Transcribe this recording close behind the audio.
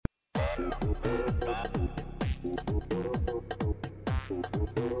All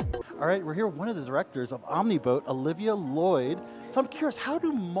right, we're here with one of the directors of Omniboat, Olivia Lloyd. So I'm curious, how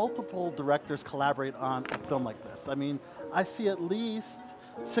do multiple directors collaborate on a film like this? I mean, I see at least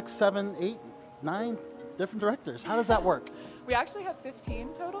 6, 7, 8, 9 different directors. How does that work? We actually have 15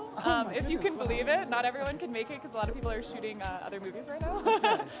 total, if you can believe it. Not everyone can make it because a lot of people are shooting other movies right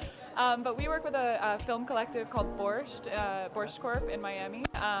now. But we work with a film collective called Borscht, Borscht Corp in Miami,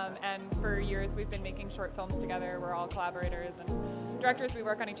 and for years we've been making short films together. We're all collaborators and directors. We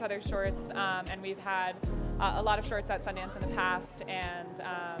work on each other's shorts, and we've had a lot of shorts at Sundance in the past, and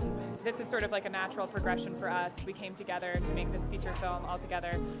this is sort of like a natural progression for us. We came together to make this feature film all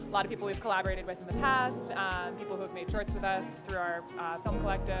together. A lot of people we've collaborated with in the past, people who have made shorts with us through our film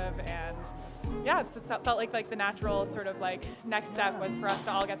collective, and yeah, it's just felt like the natural sort of like next step was for us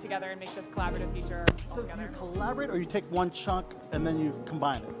to all get together and make this collaborative feature all So do together. you collaborate or you take one chunk and then you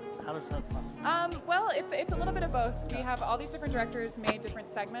combine it? How does that possible? Well, it's a little bit of both. We have all these different directors made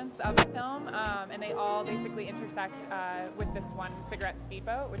different segments of the film, and they all basically intersect with this one cigarette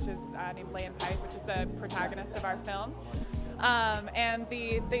speedboat, which is named Lay and Pipe, which is the protagonist of our film. And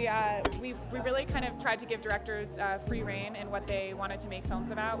we really kind of tried to give directors free reign in what they wanted to make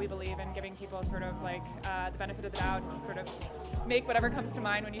films about. We believe in giving people sort of like the benefit of the doubt and just sort of make whatever comes to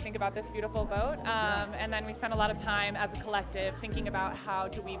mind when you think about this beautiful boat. And then we spent a lot of time as a collective thinking about how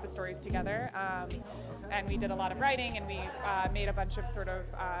to weave the stories together. And we did a lot of writing, and we made a bunch of sort of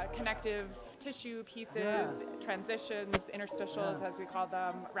connective tissue pieces, transitions, interstitials, as we call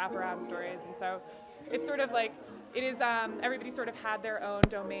them, wraparound stories. And so it's sort of like, it is, everybody sort of had their own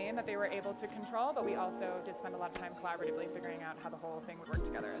domain that they were able to control, but we also did spend a lot of time collaboratively figuring out how the whole thing would work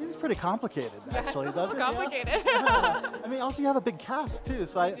together. Seems pretty complicated, actually, It's doesn't it? complicated. I mean, also you have a big cast too,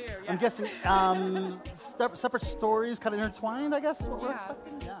 so We do, I'm yeah. guessing separate stories kind of intertwined, I guess, what we're Yeah.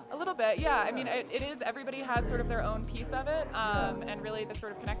 expecting? Yeah. A little bit, yeah. I mean, it is, everybody has sort of their own piece of it, and really the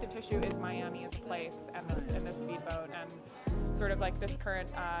sort of connective tissue is Miami as a place and this speedboat, and sort of like this current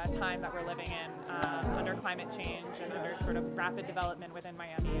time that we're living in under climate change and under sort of rapid development within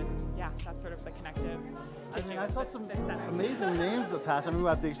Miami, and yeah, that's sort of the connective I tissue. mean, I of saw this some center. amazing names that passed. I mean, we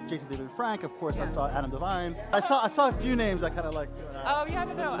have Jason David Frank, of course. I Yeah. saw Adam Devine. I saw a few names that kind of like. Oh yeah,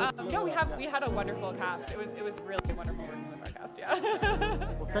 no, we had a wonderful cast. It was really wonderful working with our cast. Yeah.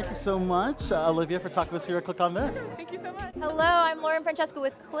 Well, thank you so much, Olivia, for talking to us here at Click on This. Thank you so much. Hello, I'm Lauren Francesco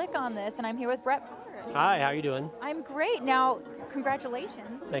with Click on This, and I'm here with Brett Potter. Hi, how you doing? I'm great. Now,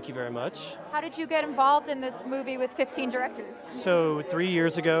 congratulations. Thank you very much. How did you get involved in this movie with 15 directors? So 3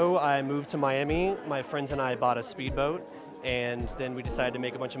 years ago, I moved to Miami. My friends and I bought a speedboat, and then we decided to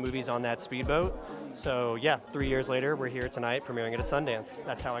make a bunch of movies on that speedboat. So yeah, 3 years later, we're here tonight premiering it at Sundance.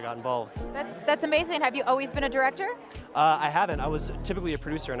 That's how I got involved. That's amazing. Have you always been a director? I haven't. I was typically a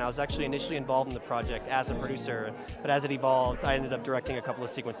producer, and I was actually initially involved in the project as a producer, but as it evolved, I ended up directing a couple of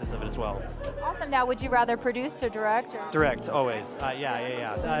sequences of it as well. Awesome. Now, would you rather produce or direct? Or? Direct, always.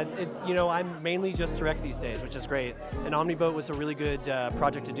 Yeah. I'm mainly just direct these days, which is great. And Omniboat was a really good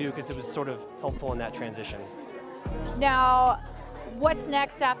project to do because it was sort of helpful in that transition. Now, what's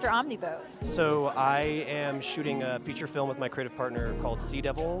next after Omniboat? So I am shooting a feature film with my creative partner called Sea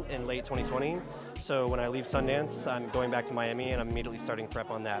Devil in late 2020. So when I leave Sundance, I'm going back to Miami and I'm immediately starting prep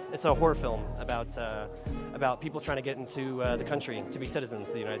on that. It's a horror film about people trying to get into the country to be citizens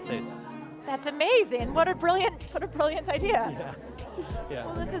of the United States. That's amazing. What a brilliant idea. Yeah.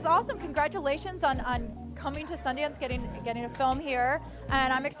 Well, this is awesome. Congratulations on coming to Sundance, getting a film here,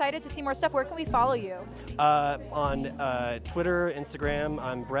 and I'm excited to see more stuff. Where can we follow you? On Twitter, Instagram,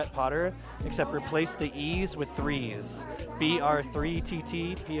 I'm Brett Potter, except replace the E's with threes.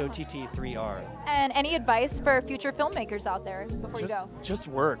 BR3TT, POTT3R. And any advice for future filmmakers out there before you go? Just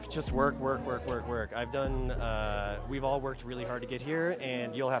work. I've done, we've all worked really hard to get here,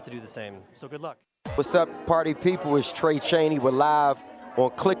 and you'll have to do the same. So good luck. What's up, party people? It's Trey Chaney. We're live on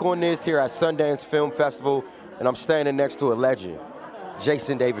Click on This here at Sundance Film Festival, and I'm standing next to a legend,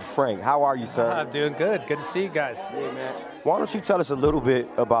 Jason David Frank. How are you, sir? I'm doing good. Good to see you guys. Yeah, man. Why don't you tell us a little bit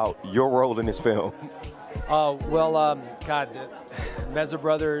about your role in this film? Mezza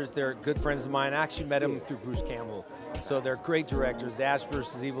Brothers, they're good friends of mine. I actually met them through Bruce Campbell. So they're great directors. Ash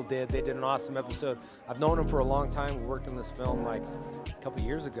vs. Evil Dead, they did an awesome episode. I've known them for a long time. We worked on this film like a couple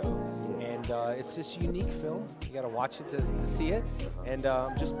years ago. And it's just a unique film. You got to watch it to see it. And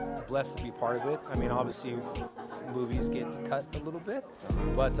I'm just blessed to be part of it. I mean, obviously, movies get cut a little bit.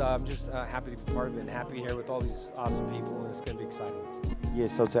 But I'm just happy to be part of it and happy to be here with all these awesome people. And it's going to be exciting. Yeah,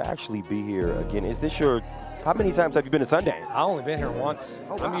 so to actually be here again, is this your How many times have you been to Sundance? I only been here once.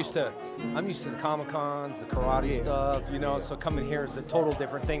 Oh, I'm wow. used to the Comic Cons, the karate stuff, you know. So coming here is a total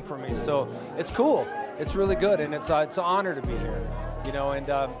different thing for me. So it's cool. It's really good, and it's an honor to be here, you know. And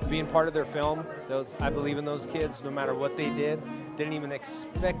being part of their film, I believe in those kids. No matter what they didn't even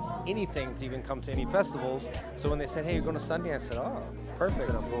expect anything to even come to any festivals. So when they said, "Hey, you're going to Sundance," I said, "Oh, perfect.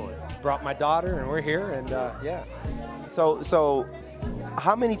 I'm going." Brought my daughter, and we're here, and yeah. So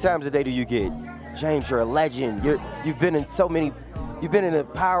how many times a day do you get, James, you're a legend. You've been in so many. You've been in the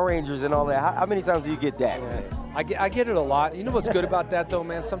Power Rangers and all that. How many times do you get that? Yeah. I get it a lot. You know what's good about that though,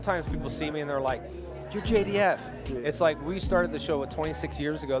 man? Sometimes people see me and they're like, "You're JDF." It's like we started the show 26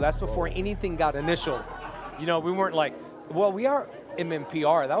 years ago. That's before anything got initialed. You know, we weren't like, well, we are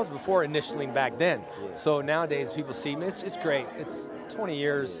MMPR. That was before initialing back then. So nowadays people see me. It's great. It's 20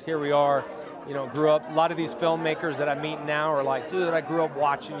 years. Here we are. You know, grew up. A lot of these filmmakers that I meet now are like, "Dude, I grew up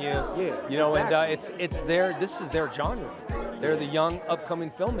watching you." Yeah. You know, and it's their. This is their genre. They're the young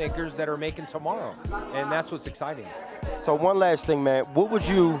upcoming filmmakers that are making tomorrow, and that's what's exciting. So one last thing, man. What would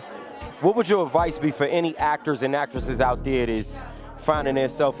your advice be for any actors and actresses out there that's finding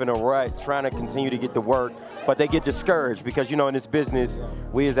themselves in a rut, trying to continue to get the work, but they get discouraged because, you know, in this business,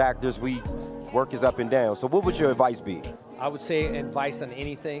 we as actors, work is up and down. So what would your advice be? I would say advice on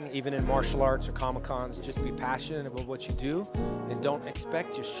anything, even in martial arts or Comic-Cons, just be passionate about what you do and don't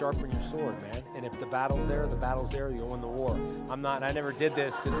expect, just sharpen your sword, man. And if the battle's there, you'll win the war. I never did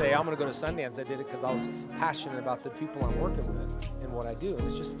this to say I'm going to go to Sundance. I did it because I was passionate about the people I'm working with and what I do, and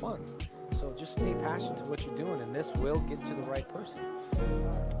it's just fun. So just stay passionate to what you're doing, and this will get to the right person.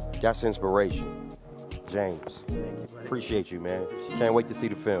 That's inspiration. James, appreciate you, man. Can't wait to see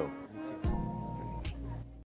the film.